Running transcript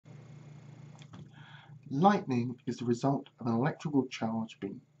Lightning is the result of an electrical charge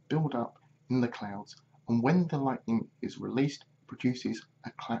being built up in the clouds, and when the lightning is released, it produces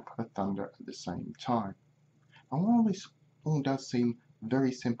a clap of thunder at the same time. And while this all does seem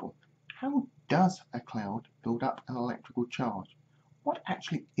very simple, how does a cloud build up an electrical charge? What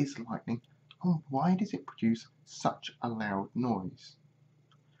actually is lightning, and why does it produce such a loud noise?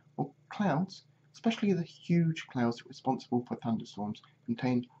 Well, clouds, especially the huge clouds responsible for thunderstorms,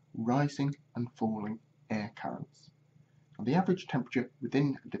 contain rising and falling air currents. Now, the average temperature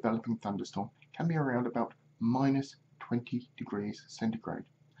within a developing thunderstorm can be around about minus 20 degrees centigrade.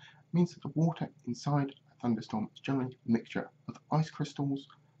 It means that the water inside a thunderstorm is generally a mixture of ice crystals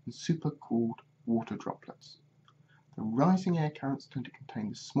and supercooled water droplets. The rising air currents tend to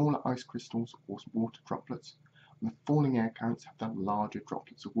contain the smaller ice crystals or water droplets, and the falling air currents have the larger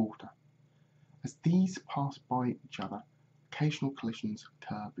droplets of water. As these pass by each other, occasional collisions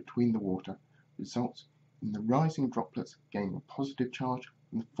occur between the water, results in the rising droplets gaining a positive charge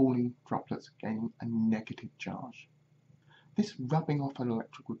and the falling droplets gaining a negative charge. This rubbing off an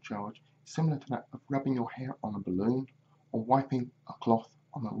electrical charge is similar to that of rubbing your hair on a balloon or wiping a cloth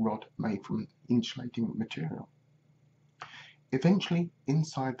on a rod made from an insulating material. Eventually,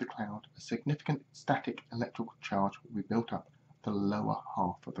 inside the cloud, a significant static electrical charge will be built up at the lower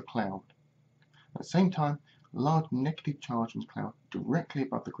half of the cloud. At the same time, a large negative charge in the cloud directly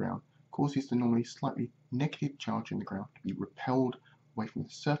above the ground causes the normally slightly negative charge in the ground to be repelled away from the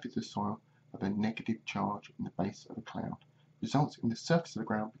surface of the soil by the negative charge in the base of the cloud, results in the surface of the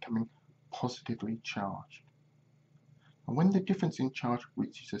ground becoming positively charged. And when the difference in charge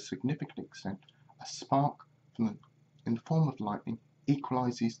reaches a significant extent, a spark in the form of lightning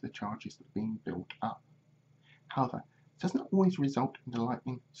equalizes the charges that are being built up. However, it doesn't always result in the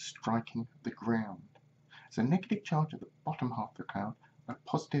lightning striking the ground. There's a negative charge at the bottom half of the cloud and a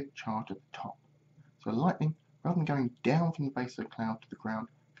positive charge at the top. So lightning, rather than going down from the base of the cloud to the ground,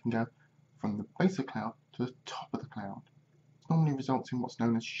 can go from the base of the cloud to the top of the cloud. This normally results in what's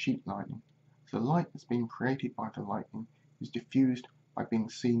known as sheet lightning. So the light that's being created by the lightning is diffused by being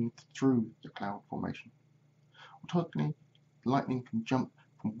seen through the cloud formation. Alternatively, lightning can jump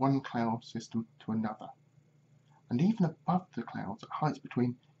from one cloud system to another. And even above the clouds, at heights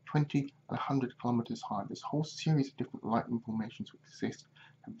between 20 and 100 kilometers high, there's a whole series of different lightning formations which exist,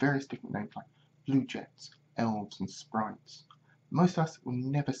 have various different names like blue jets, elves, and sprites. Most of us will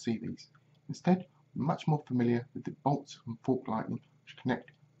never see these. Instead, we're much more familiar with the bolts and fork lightning which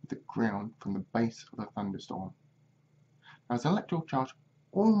connect with the ground from the base of a thunderstorm. Now, as an electrical charge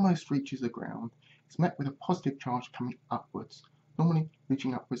almost reaches the ground, it's met with a positive charge coming upwards, normally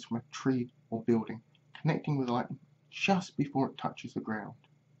reaching upwards from a tree or building, connecting with lightning just before it touches the ground.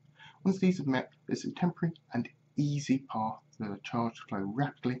 Once these are met, there's a temporary and easy path for the charge to flow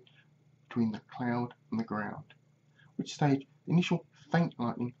rapidly between the cloud and the ground, at which stage the initial faint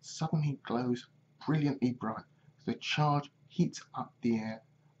lightning suddenly glows brilliantly bright as the charge heats up the air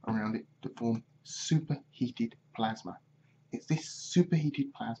around it to form superheated plasma. It's this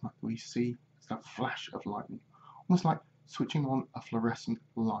superheated plasma that we see as the flash of lightning, almost like switching on a fluorescent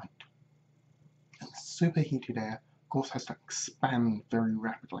light. And superheated air, of course, has to expand very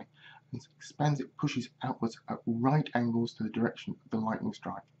rapidly. And as it expands, it pushes outwards at right angles to the direction of the lightning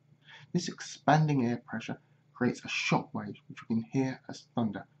strike. This expanding air pressure creates a shockwave, which we can hear as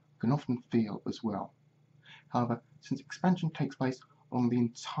thunder, we can often feel as well. However, since expansion takes place along the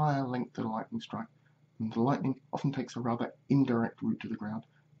entire length of the lightning strike, and the lightning often takes a rather indirect route to the ground,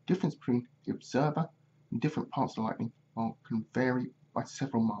 the difference between the observer and different parts of the lightning can vary by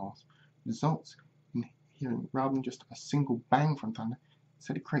several miles. It results in hearing, rather than just a single bang from thunder,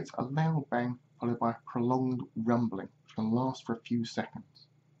 instead it creates a loud bang followed by a prolonged rumbling, which can last for a few seconds.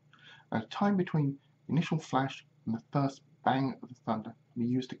 Now, the time between the initial flash and the first bang of the thunder can be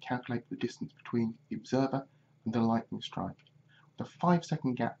used to calculate the distance between the observer and the lightning strike, with a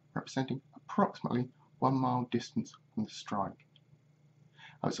 5-second gap representing approximately 1 mile distance from the strike.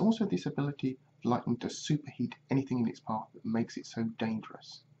 Now, it's also this ability of lightning to superheat anything in its path that makes it so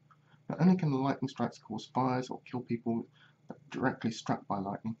dangerous. Not only can the lightning strikes cause fires or kill people directly struck by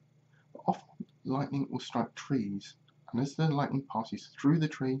lightning, but often lightning will strike trees, and as the lightning passes through the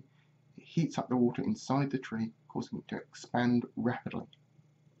tree, it heats up the water inside the tree, causing it to expand rapidly.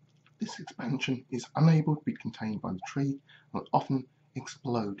 This expansion is unable to be contained by the tree and will often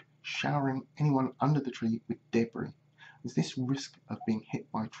explode, showering anyone under the tree with debris. As this risk of being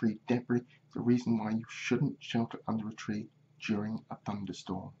hit by tree debris is the reason why you shouldn't shelter under a tree during a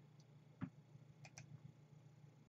thunderstorm.